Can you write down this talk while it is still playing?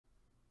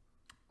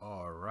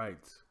All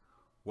right,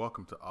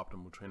 welcome to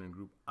Optimal Training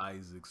Group.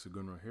 Isaac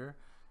Segundo here.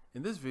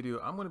 In this video,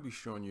 I'm going to be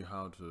showing you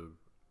how to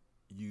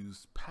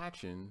use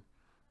patching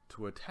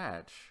to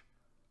attach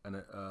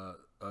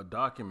a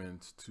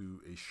document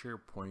to a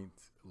SharePoint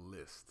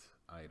list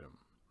item.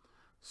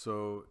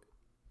 So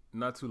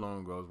not too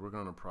long ago, I was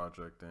working on a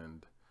project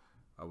and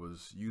I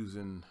was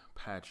using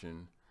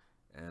patching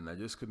and I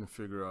just couldn't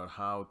figure out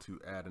how to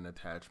add an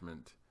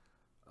attachment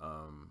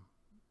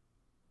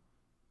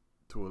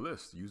to a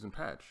list using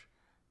patch.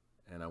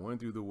 And I went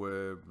through the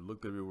web,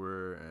 looked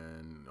everywhere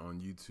and on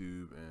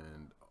YouTube,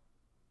 and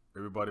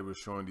everybody was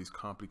showing these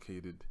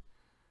complicated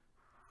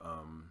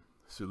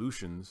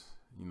solutions,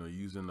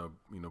 using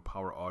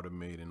Power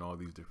Automate and all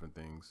these different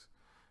things.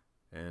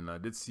 And I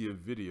did see a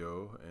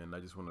video, and I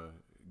just want to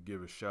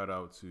give a shout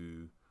out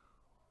to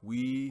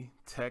We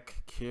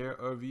Tech Care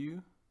of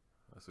You.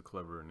 That's a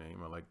clever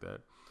name. I like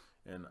that.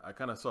 And I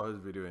kind of saw his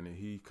video, and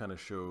he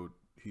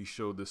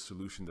showed this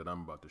solution that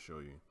I'm about to show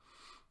you.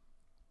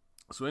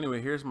 So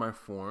anyway, here's my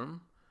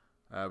form.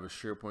 I have a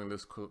SharePoint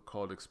list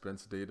called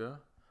expense data.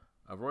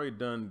 I've already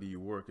done the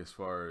work as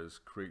far as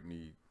creating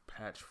the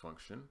patch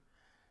function.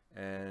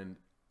 And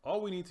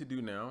all we need to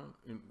do now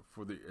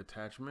for the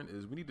attachment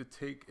is we need to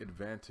take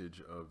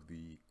advantage of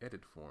the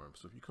edit form.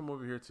 So if you come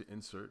over here to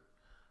insert,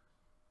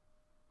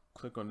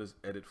 click on this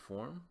edit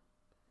form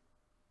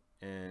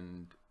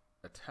and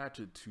attach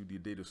it to the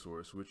data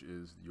source, which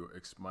is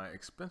my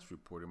expense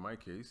report in my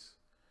case.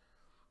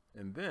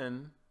 And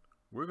then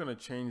we're going to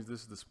change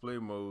this display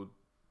mode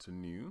to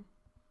new.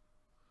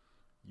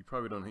 You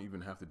probably don't even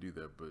have to do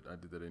that, but I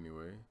did that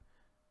anyway.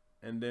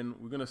 And then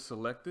we're going to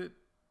select it.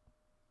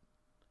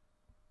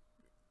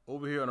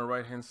 Over here on the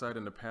right hand side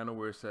in the panel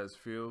where it says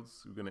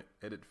fields, we're going to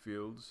edit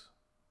fields.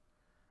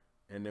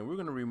 And then we're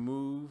going to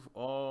remove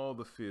all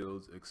the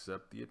fields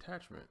except the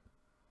attachment.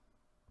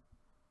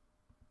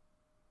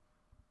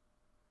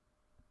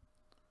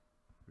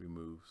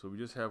 Remove. So we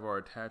just have our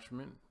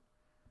attachment.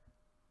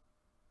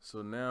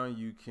 So now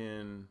you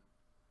can,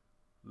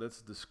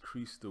 let's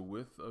decrease the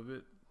width of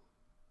it.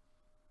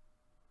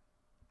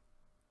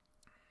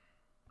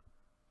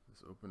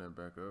 Let's open that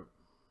back up.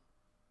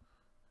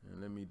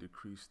 And let me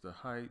decrease the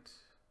height.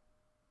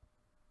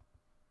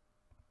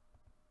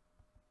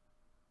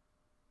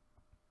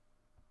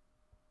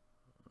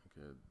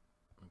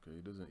 Okay,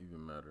 it doesn't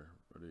even matter.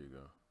 But there you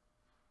go.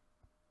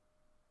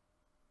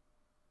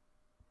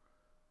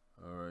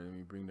 All right, let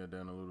me bring that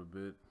down a little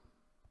bit.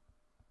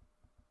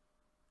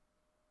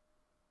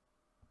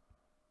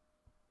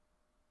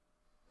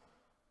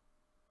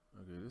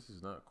 Okay, this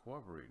is not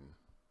cooperating.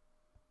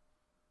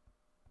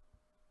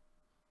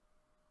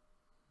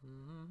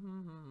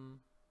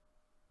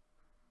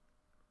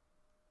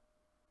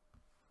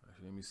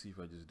 Actually, let me see if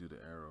I just do the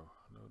arrow.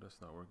 No,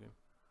 that's not working.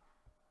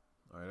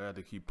 All right, I had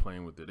to keep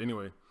playing with it.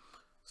 Anyway,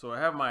 so I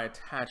have my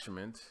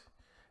attachment,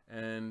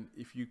 and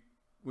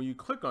when you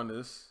click on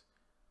this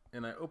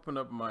and I open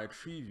up my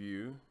tree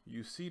view,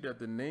 you see that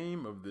the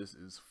name of this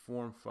is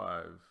Form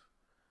 5.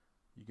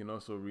 You can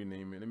also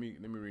rename it. Let me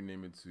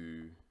rename it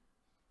to.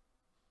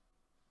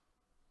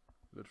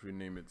 Let's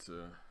rename it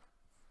to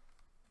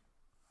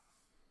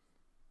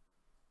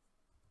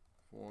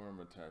form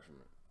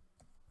attachment.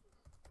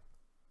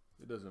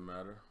 It doesn't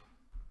matter.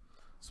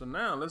 So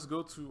now let's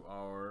go to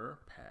our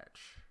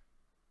patch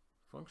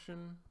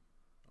function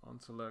on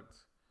select.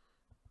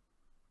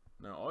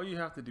 Now all you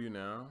have to do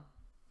now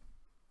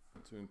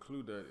to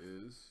include that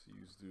is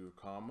you just do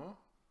a comma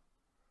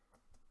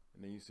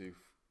and then you say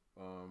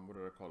what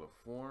did I call it,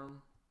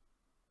 form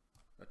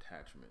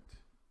attachment.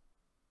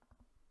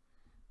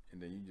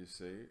 And then you just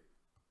say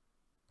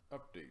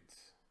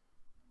updates.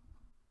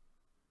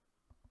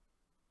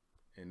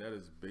 And that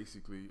is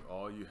basically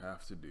all you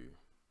have to do.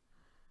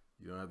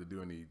 You don't have to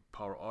do any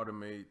Power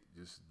Automate,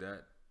 just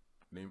that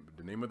name,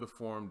 the name of the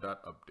form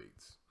dot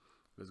updates.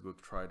 Let's go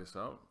try this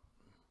out.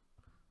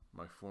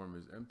 My form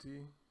is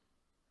empty.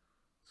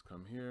 Let's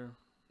come here.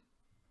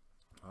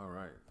 All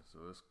right, so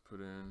let's put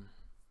in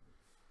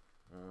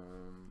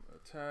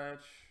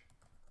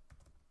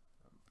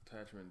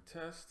attachment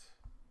test.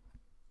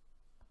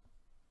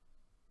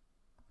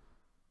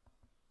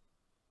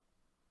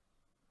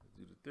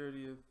 Do the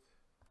 30th.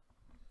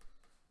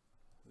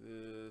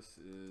 This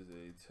is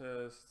a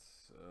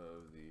test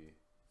of the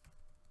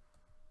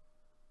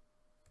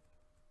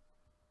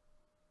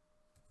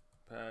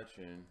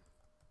patching.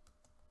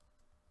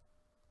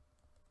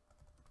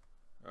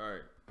 All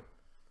right.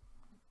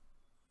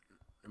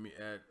 Let me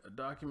add a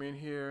document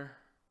here.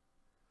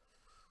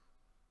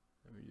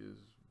 Let me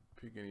just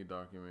pick any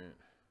document.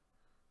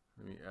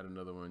 Let me add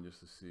another one just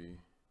to see.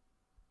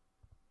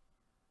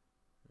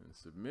 And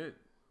submit.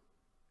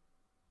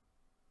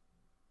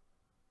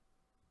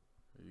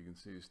 You can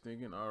see it's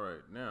thinking. All right,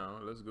 now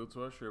let's go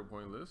to our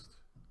SharePoint list.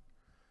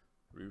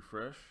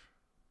 Refresh.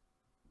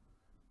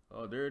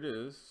 Oh, there it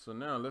is. So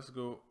now let's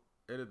go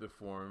edit the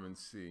form and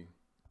see.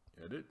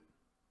 Edit.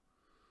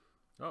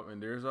 Oh,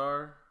 and there's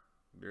our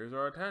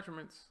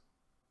attachments.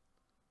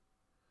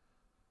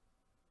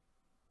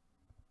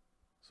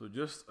 So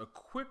just a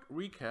quick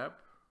recap.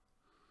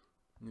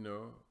 you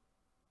know,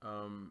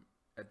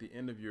 at the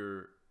end of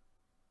your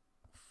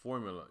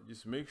formula,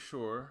 just make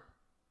sure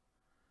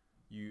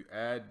you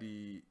add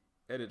the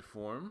edit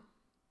form,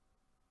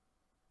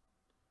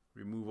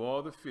 remove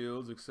all the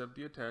fields except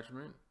the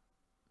attachment,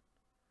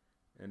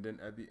 and then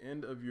at the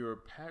end of your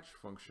patch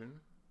function,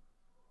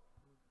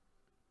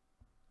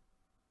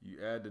 you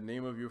add the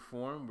name of your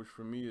form, which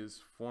for me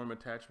is form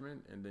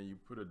attachment, and then you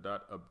put a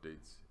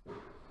 .updates,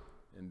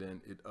 and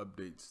then it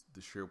updates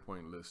the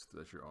SharePoint list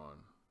that you're on.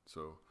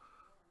 So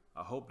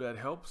I hope that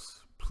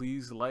helps.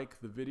 Please like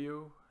the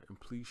video and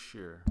please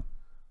share.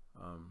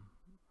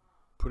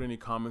 Put any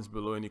comments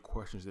below, any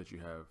questions that you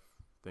have.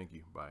 Thank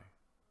you. Bye.